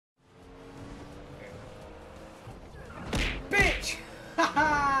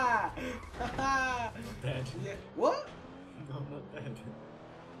Yeah. What? No, I'm not dead.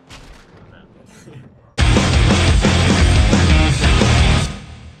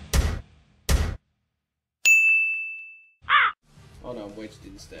 Oh no, I'm wedged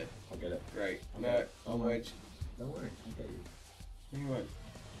instead. I'll get it. Great. I'll No, get it. I'm wedged. Don't worry, I'll get you. You won't.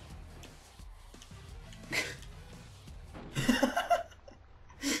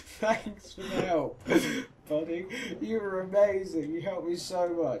 Thanks for the help, buddy. You were amazing. You helped me so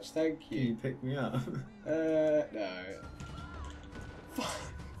much. Thank Can you. you pick me up? No.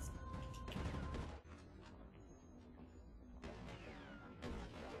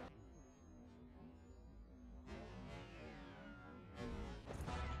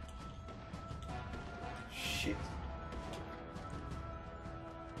 Shit.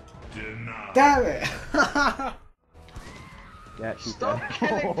 Denied. Damn it! Yeah, she's Stop dead.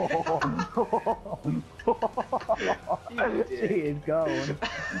 killing me! She is gone.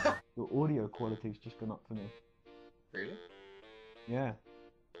 The audio quality's just gone up for me. Really? Yeah,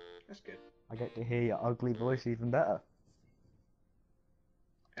 That's good. I get to hear your ugly voice even better.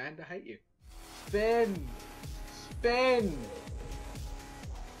 And I hate you. Spin! Spin!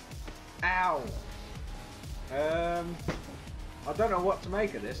 Ow! I don't know what to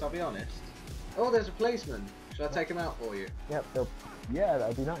make of this, I'll be honest. Oh, there's a policeman. Should I take him out for you? Yep, yeah,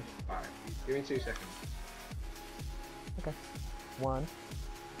 that'd be nice. Alright, give me 2 seconds. Okay. 1,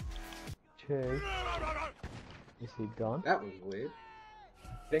 2. Is he gone? That was weird.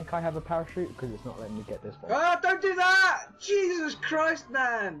 Think I have a parachute? Because it's not letting me get this one. Oh, don't do that! Jesus Christ,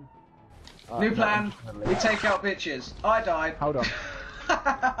 man! New no, plan. I'm just gonna We leave. take out bitches. I died. Hold on. Is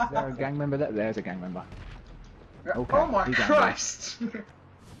there a gang member there? There's a gang member. Okay, Oh my he's down Christ!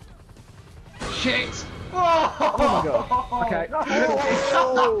 Shit! Oh, Oh my god. Okay.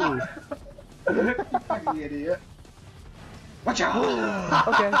 You fucking idiot. Watch out!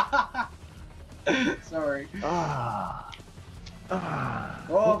 Okay. Sorry. Ah.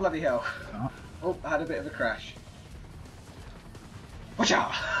 Oh, bloody hell. Oh, I had a bit of a crash. Watch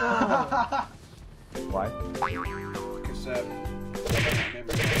out! Why? Because, I don't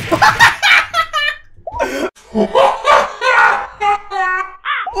remember.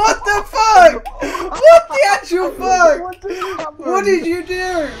 What the fuck? What the actual fuck? What did you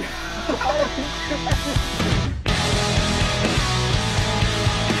do?